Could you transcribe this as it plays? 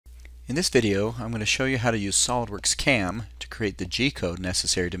In this video, I'm going to show you how to use SolidWorks CAM to create the G-code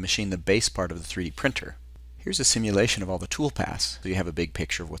necessary to machine the base part of the 3D printer. Here's a simulation of all the toolpaths, so you have a big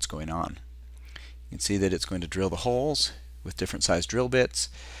picture of what's going on. You can see that it's going to drill the holes with different sized drill bits,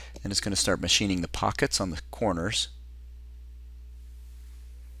 and it's going to start machining the pockets on the corners.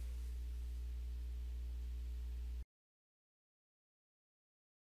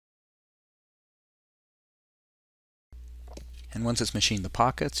 And once it's machined the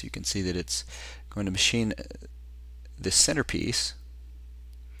pockets, you can see that it's going to machine this centerpiece,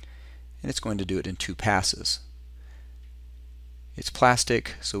 and it's going to do it in 2 passes. It's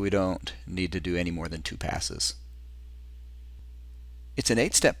plastic, so we don't need to do any more than 2 passes. It's an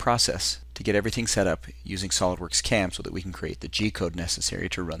 8-step process to get everything set up using SolidWorks CAM so that we can create the G-code necessary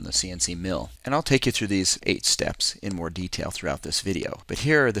to run the CNC mill. And I'll take you through these 8 steps in more detail throughout this video. But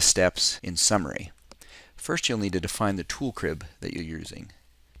here are the steps in summary. First, you'll need to define the tool crib that you're using.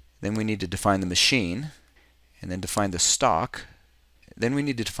 Then we need to define the machine, and then define the stock. Then we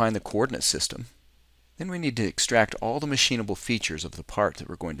need to define the coordinate system. Then we need to extract all the machinable features of the part that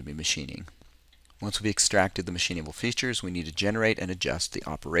we're going to be machining. Once we've extracted the machinable features, we need to generate and adjust the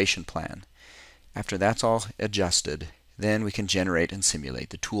operation plan. After that's all adjusted, then we can generate and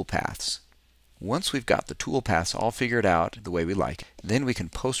simulate the tool paths. Once we've got the tool paths all figured out the way we like, then we can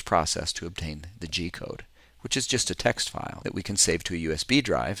post-process to obtain the G-code, which is just a text file that we can save to a USB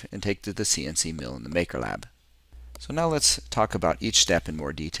drive and take to the CNC mill in the Maker Lab. So now let's talk about each step in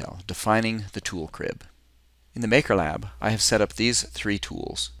more detail, defining the tool crib. In the Maker Lab, I have set up these 3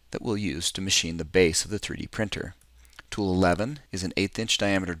 tools that we'll use to machine the base of the 3D printer. Tool 11 is an 1/8"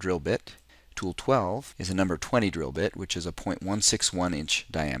 diameter drill bit. Tool 12 is a number 20 drill bit, which is a 0.161 inch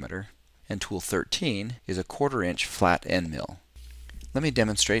diameter. And tool 13 is a 1/4 inch flat end mill. Let me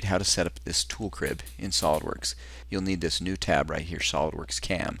demonstrate how to set up this tool crib in SolidWorks. You'll need this new tab right here, SolidWorks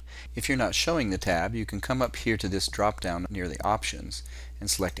CAM. If you're not showing the tab, you can come up here to this drop down near the options and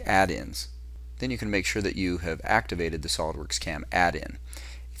select add-ins. Then you can make sure that you have activated the SolidWorks CAM add-in.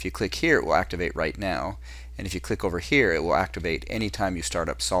 If you click here, it will activate right now, and if you click over here, it will activate anytime you start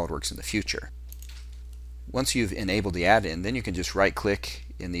up SolidWorks in the future. Once you've enabled the add-in, then you can just right-click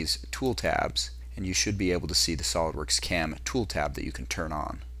in these tool tabs, and you should be able to see the SolidWorks CAM tool tab that you can turn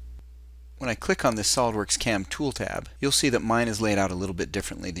on. When I click on this SolidWorks CAM tool tab, you'll see that mine is laid out a little bit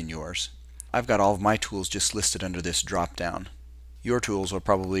differently than yours. I've got all of my tools just listed under this drop-down. Your tools are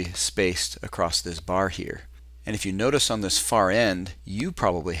probably spaced across this bar here. And if you notice on this far end, you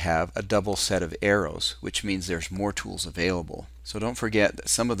probably have a double set of arrows, which means there's more tools available. So don't forget that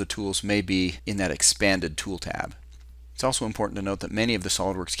some of the tools may be in that expanded tool tab. It's also important to note that many of the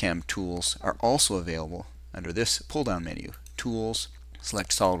SolidWorks CAM tools are also available under this pull-down menu. Tools,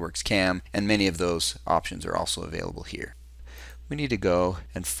 select SolidWorks CAM, and many of those options are also available here. We need to go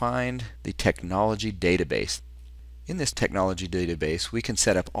and find the technology database. In this technology database, we can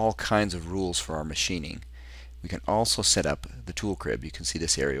set up all kinds of rules for our machining. We can also set up the tool crib. You can see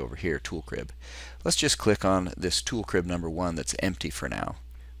this area over here, tool crib. Let's just click on this tool crib number 1 that's empty for now.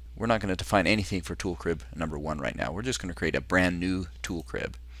 We're not going to define anything for tool crib number 1 right now. We're just going to create a brand new tool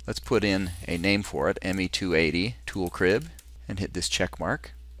crib. Let's put in a name for it, ME280 tool crib, and hit this check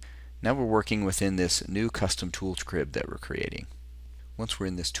mark. Now we're working within this new custom tool crib that we're creating. Once we're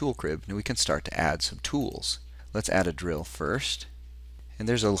in this tool crib, now we can start to add some tools. Let's add a drill first. And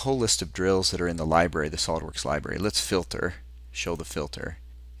there's a whole list of drills that are in the library, the SolidWorks library. Let's filter, show the filter.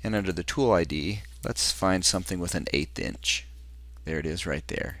 And under the tool ID, let's find something with an 1/8 inch. There it is right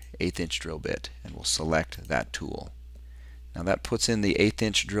there, 1/8 inch drill bit, and we'll select that tool. Now that puts in the 1/8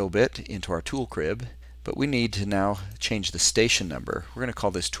 inch drill bit into our tool crib, but we need to now change the station number. We're going to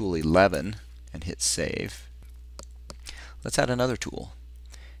call this tool 11 and hit save. Let's add another tool.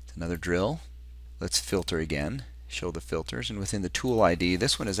 It's another drill. Let's filter again, show the filters, and within the tool ID,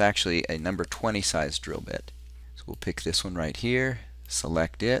 this one is actually a number 20 size drill bit. So we'll pick this one right here,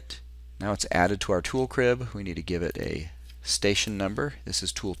 select it. Now it's added to our tool crib. We need to give it a station number. This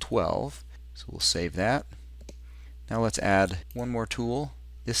is tool 12, so we'll save that. Now let's add one more tool.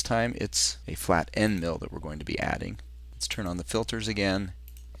 This time it's a flat end mill that we're going to be adding. Let's turn on the filters again,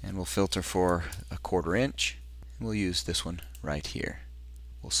 and we'll filter for a 1/4 inch. And we'll use this one right here.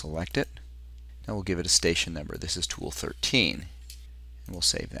 We'll select it. Now we'll give it a station number. This is tool 13, and we'll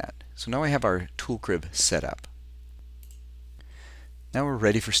save that. So now we have our tool crib set up. Now we're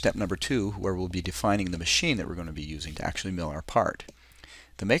ready for step number 2, where we'll be defining the machine that we're going to be using to actually mill our part.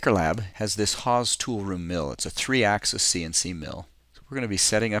 The Maker Lab has this Haas tool room mill. It's a 3-axis CNC mill. So we're going to be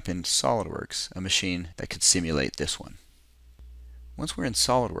setting up in SolidWorks a machine that could simulate this one. Once we're in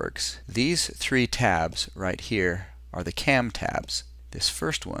SolidWorks, these 3 tabs right here are the CAM tabs. This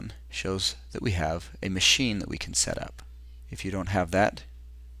first one shows that we have a machine that we can set up. If you don't have that,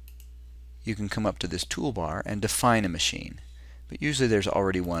 you can come up to this toolbar and define a machine. But usually there's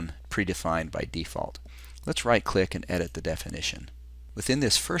already one predefined by default. Let's right-click and edit the definition. Within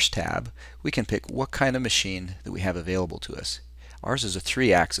this first tab, we can pick what kind of machine that we have available to us. Ours is a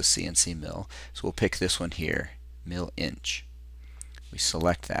 3-axis CNC mill, so we'll pick this one here, mill inch. We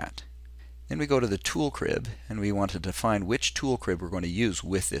select that. Then we go to the tool crib, and we want to define which tool crib we're going to use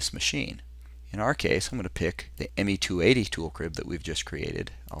with this machine. In our case, I'm going to pick the ME280 tool crib that we've just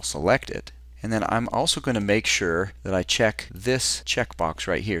created. I'll select it. And then I'm also going to make sure that I check this checkbox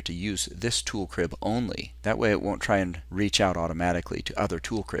right here to use this tool crib only. That way it won't try and reach out automatically to other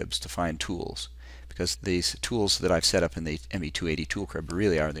tool cribs to find tools, because these tools that I've set up in the ME280 tool crib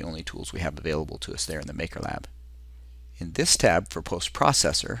really are the only tools we have available to us there in the Maker Lab. In this tab for Post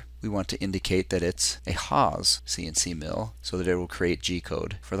Processor, we want to indicate that it's a Haas CNC mill so that it will create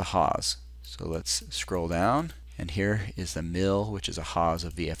G-code for the Haas. So let's scroll down, and here is the mill, which is a Haas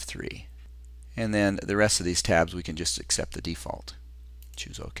of VF3. And then the rest of these tabs we can just accept the default.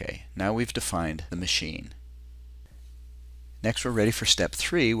 Choose OK. Now we've defined the machine. Next we're ready for step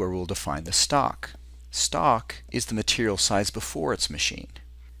 3, where we'll define the stock. Stock is the material size before it's machined.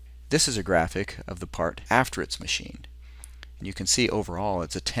 This is a graphic of the part after it's machined. And you can see overall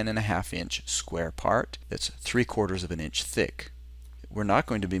it's a 10.5 inch square part that's 3/4 of an inch thick. We're not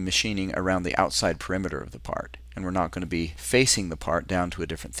going to be machining around the outside perimeter of the part, and we're not going to be facing the part down to a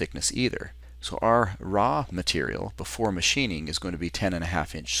different thickness either. So our raw material before machining is going to be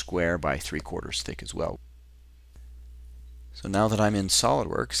 10.5 inch square by 3/4 thick as well. So now that I'm in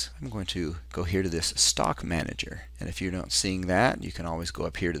SolidWorks, I'm going to go here to this Stock Manager. And if you're not seeing that, you can always go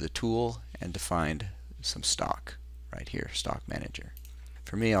up here to the tool and define some stock. Right here, Stock Manager.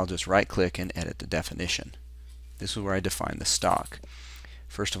 For me, I'll just right-click and edit the definition. This is where I define the stock.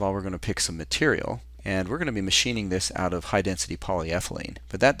 First of all, we're going to pick some material, and we're going to be machining this out of high-density polyethylene.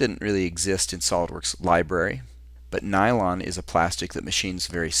 But that didn't really exist in SolidWorks library. But nylon is a plastic that machines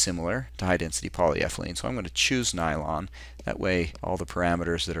very similar to high-density polyethylene, so I'm going to choose nylon. That way, all the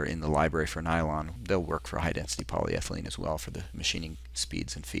parameters that are in the library for nylon, they'll work for high-density polyethylene as well for the machining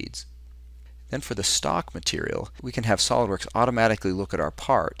speeds and feeds. Then for the stock material, we can have SolidWorks automatically look at our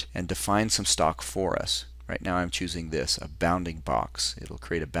part and define some stock for us. Right now I'm choosing this, a bounding box. It'll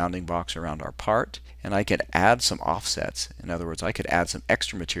create a bounding box around our part, and I could add some offsets. In other words, I could add some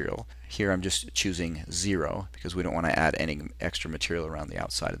extra material. Here I'm just choosing 0 because we don't want to add any extra material around the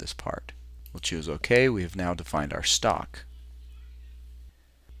outside of this part. We'll choose OK. We have now defined our stock.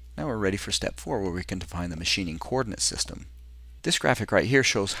 Now we're ready for step 4, where we can define the machining coordinate system. This graphic right here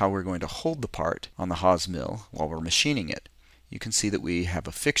shows how we're going to hold the part on the Haas mill while we're machining it. You can see that we have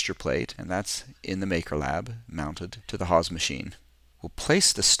a fixture plate, and that's in the Maker Lab, mounted to the Haas machine. We'll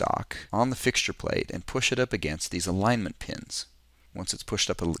place the stock on the fixture plate and push it up against these alignment pins. Once it's pushed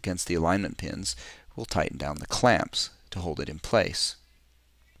up against the alignment pins, we'll tighten down the clamps to hold it in place.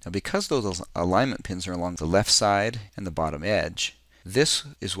 Now because those alignment pins are along the left side and the bottom edge, this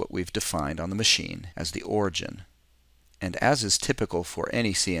is what we've defined on the machine as the origin. And as is typical for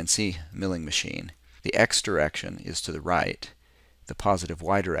any CNC milling machine, the X direction is to the right, the positive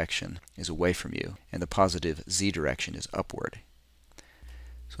Y direction is away from you, and the positive Z direction is upward.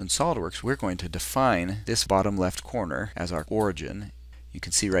 So in SolidWorks, we're going to define this bottom left corner as our origin. You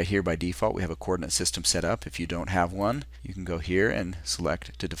can see right here by default we have a coordinate system set up. If you don't have one, you can go here and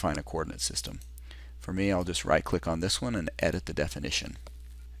select to define a coordinate system. For me, I'll just right-click on this one and edit the definition.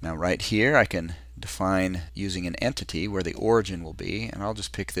 Now right here I can define using an entity where the origin will be, and I'll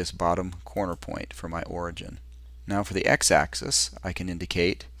just pick this bottom corner point for my origin. Now for the x-axis, I can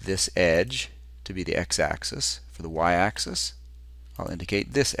indicate this edge to be the x-axis. For the y-axis, I'll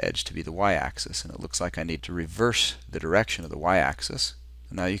indicate this edge to be the y-axis, and it looks like I need to reverse the direction of the y-axis.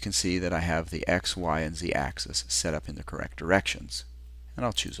 Now you can see that I have the x, y, and z axis set up in the correct directions. And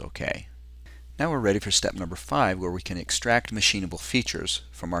I'll choose OK. Now we're ready for step number 5, where we can extract machinable features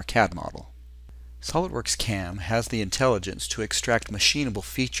from our CAD model. SolidWorks CAM has the intelligence to extract machinable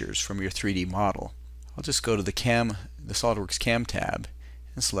features from your 3D model. I'll just go to the SolidWorks CAM tab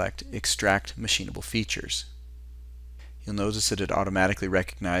and select Extract Machinable Features. You'll notice that it automatically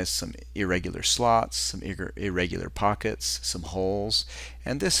recognized some irregular slots, some irregular pockets, some holes,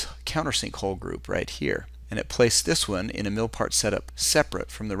 and this countersink hole group right here. And it placed this one in a mill part setup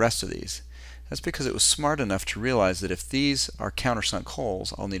separate from the rest of these. That's because it was smart enough to realize that if these are countersunk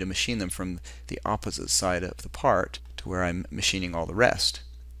holes, I'll need to machine them from the opposite side of the part to where I'm machining all the rest.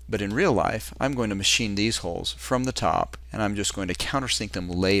 But in real life, I'm going to machine these holes from the top, and I'm just going to countersink them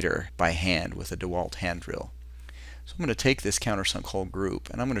later by hand with a DeWalt hand drill. So I'm going to take this countersunk hole group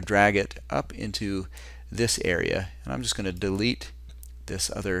and I'm going to drag it up into this area, and I'm just going to delete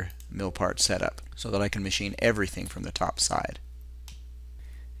this other mill part setup so that I can machine everything from the top side.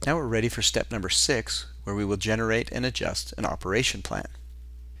 Now we're ready for step number 6, where we will generate and adjust an operation plan.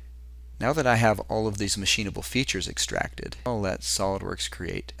 Now that I have all of these machinable features extracted, I'll let SolidWorks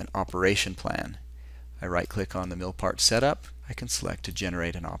create an operation plan. I right-click on the mill part setup. I can select to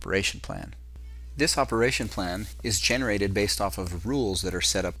generate an operation plan. This operation plan is generated based off of rules that are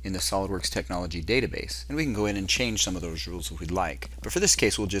set up in the SolidWorks technology database, and we can go in and change some of those rules if we'd like. But for this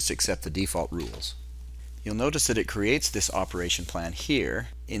case, we'll just accept the default rules. You'll notice that it creates this operation plan here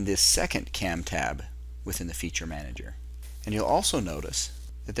in this second CAM tab within the Feature Manager. And you'll also notice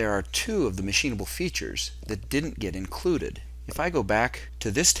that there are 2 of the machinable features that didn't get included. If I go back to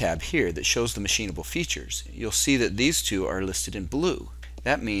this tab here that shows the machinable features, you'll see that these 2 are listed in blue.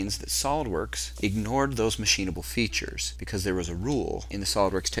 That means that SolidWorks ignored those machinable features because there was a rule in the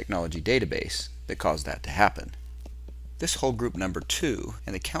SolidWorks technology database that caused that to happen. This hole group number 2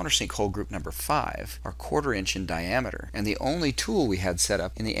 and the countersink hole group number 5 are 1/4 inch in diameter, and the only tool we had set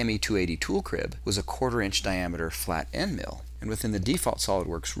up in the ME280 tool crib was a 1/4 inch diameter flat end mill. And within the default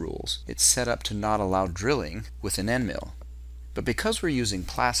SolidWorks rules, it's set up to not allow drilling with an end mill. But because we're using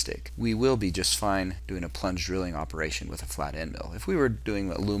plastic, we will be just fine doing a plunge drilling operation with a flat end mill. If we were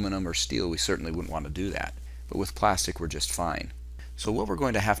doing aluminum or steel, we certainly wouldn't want to do that. But with plastic, we're just fine. So what we're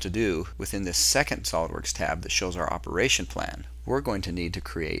going to have to do within this second SolidWorks tab that shows our operation plan, we're going to need to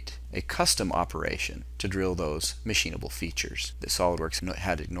create a custom operation to drill those machinable features that SolidWorks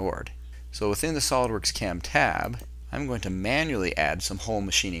had ignored. So within the SolidWorks CAM tab, I'm going to manually add some hole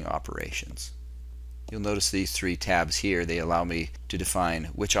machining operations. You'll notice these 3 tabs here, they allow me to define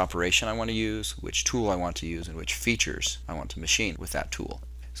which operation I want to use, which tool I want to use, and which features I want to machine with that tool.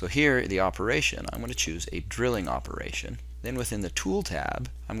 So here, the operation, I'm going to choose a drilling operation. Then within the Tool tab,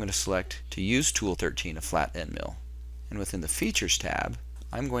 I'm going to select to use Tool 13, a flat end mill. And within the Features tab,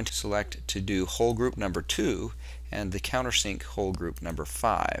 I'm going to select to do hole group number 2 and the countersink hole group number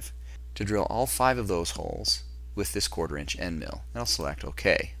 5 to drill all 5 of those holes with this 1/4 inch end mill. And I'll select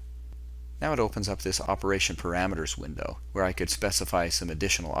OK. Now it opens up this operation parameters window where I could specify some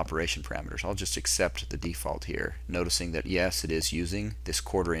additional operation parameters. I'll just accept the default here, noticing that yes, it is using this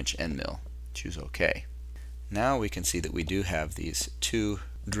 1/4 inch end mill. Choose OK. Now we can see that we do have these 2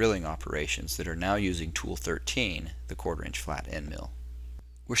 drilling operations that are now using tool 13, the 1/4 inch flat end mill.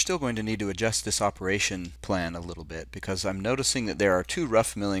 We're still going to need to adjust this operation plan a little bit because I'm noticing that there are 2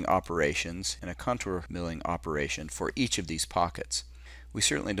 rough milling operations and a contour milling operation for each of these pockets. We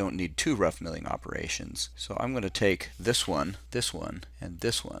certainly don't need 2 rough milling operations, so I'm going to take this one, and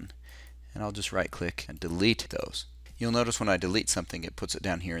this one, and I'll just right click and delete those. You'll notice when I delete something, it puts it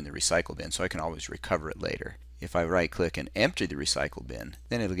down here in the recycle bin, so I can always recover it later. If I right click and empty the recycle bin,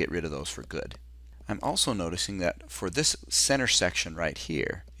 then it'll get rid of those for good. I'm also noticing that for this center section right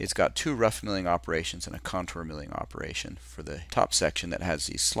here, it's got 2 rough milling operations and a contour milling operation for the top section that has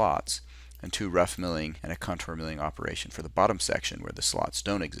these slots, and 2 rough milling and a contour milling operation for the bottom section where the slots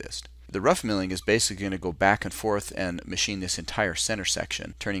don't exist. The rough milling is basically going to go back and forth and machine this entire center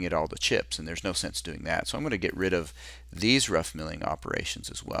section, turning it all to chips, and there's no sense doing that. So I'm going to get rid of these rough milling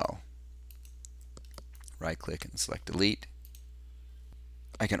operations as well. Right click and select delete.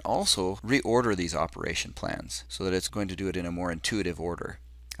 I can also reorder these operation plans so that it's going to do it in a more intuitive order.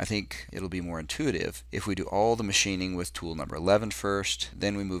 I think it'll be more intuitive if we do all the machining with tool number 11 first,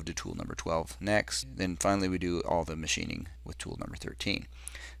 then we move to tool number 12 next, then finally we do all the machining with tool number 13.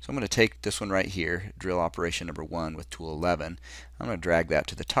 So I'm going to take this one right here, drill operation number 1 with tool 11. I'm going to drag that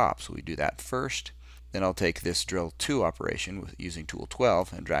to the top, so we do that first. Then I'll take this drill 2 operation using tool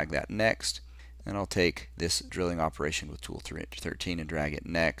 12 and drag that next. Then I'll take this drilling operation with tool 13 and drag it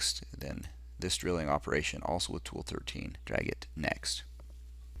next. Then this drilling operation also with tool 13, drag it next.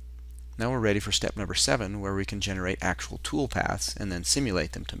 Now we're ready for step number 7, where we can generate actual tool paths and then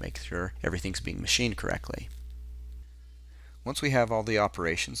simulate them to make sure everything's being machined correctly. Once we have all the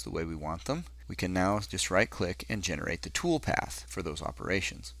operations the way we want them, we can now just right click and generate the tool path for those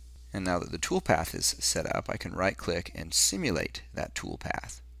operations. And now that the tool path is set up, I can right click and simulate that tool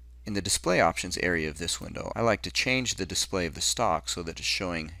path. In the display options area of this window, I like to change the display of the stock so that it's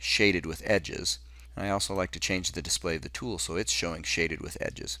showing shaded with edges. And I also like to change the display of the tool so it's showing shaded with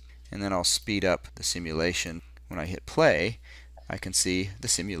edges. And then I'll speed up the simulation. When I hit play, I can see the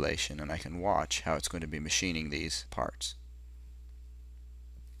simulation and I can watch how it's going to be machining these parts.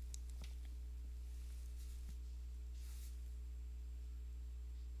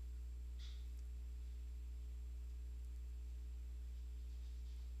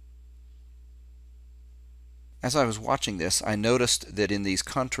 As I was watching this, I noticed that in these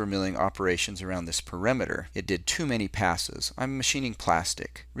contour milling operations around this perimeter, it did too many passes. I'm machining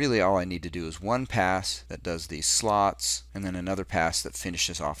plastic. Really all I need to do is one pass that does these slots, and then another pass that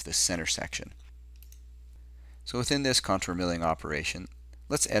finishes off this center section. So within this contour milling operation,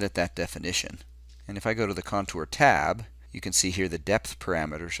 let's edit that definition. And if I go to the Contour tab, you can see here the depth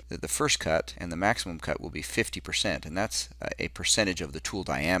parameters that the first cut and the maximum cut will be 50%, and that's a percentage of the tool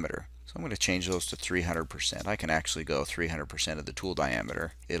diameter. So I'm going to change those to 300%. I can actually go 300% of the tool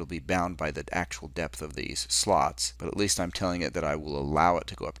diameter. It'll be bound by the actual depth of these slots, but at least I'm telling it that I will allow it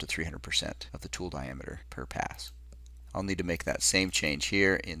to go up to 300% of the tool diameter per pass. I'll need to make that same change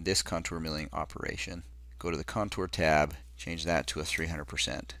here in this contour milling operation. Go to the Contour tab, change that to a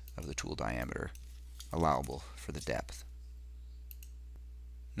 300% of the tool diameter allowable for the depth.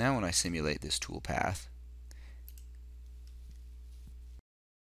 Now when I simulate this tool path,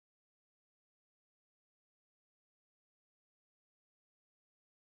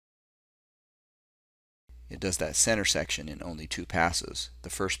 it does that center section in only 2 passes. The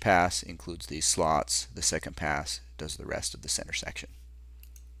first pass includes these slots, the second pass does the rest of the center section.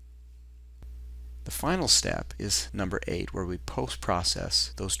 The final step is number 8, where we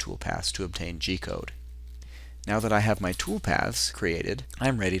post-process those tool paths to obtain G-code. Now that I have my tool paths created,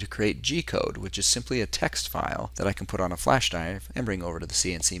 I'm ready to create G-code, which is simply a text file that I can put on a flash drive and bring over to the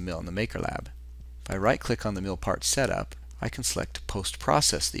CNC mill in the Maker Lab. If I right-click on the mill part setup, I can select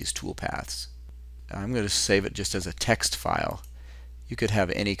post-process these tool paths. I'm going to save it just as a text file. You could have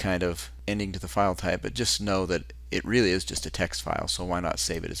any kind of ending to the file type, but just know that it really is just a text file, so why not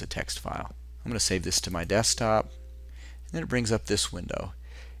save it as a text file? I'm going to save this to my desktop, and then it brings up this window.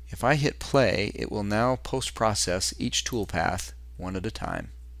 If I hit play, it will now post-process each tool path one at a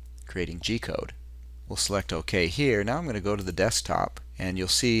time, creating G-code. We'll select OK here. Now I'm going to go to the desktop, and you'll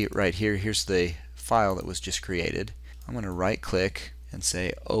see right here, here's the file that was just created. I'm going to right-click and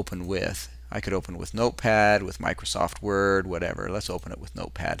say Open With. I could open with Notepad, with Microsoft Word, whatever. Let's open it with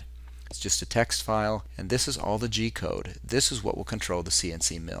Notepad. It's just a text file, and this is all the G-code. This is what will control the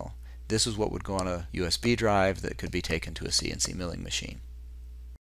CNC mill. This is what would go on a USB drive that could be taken to a CNC milling machine.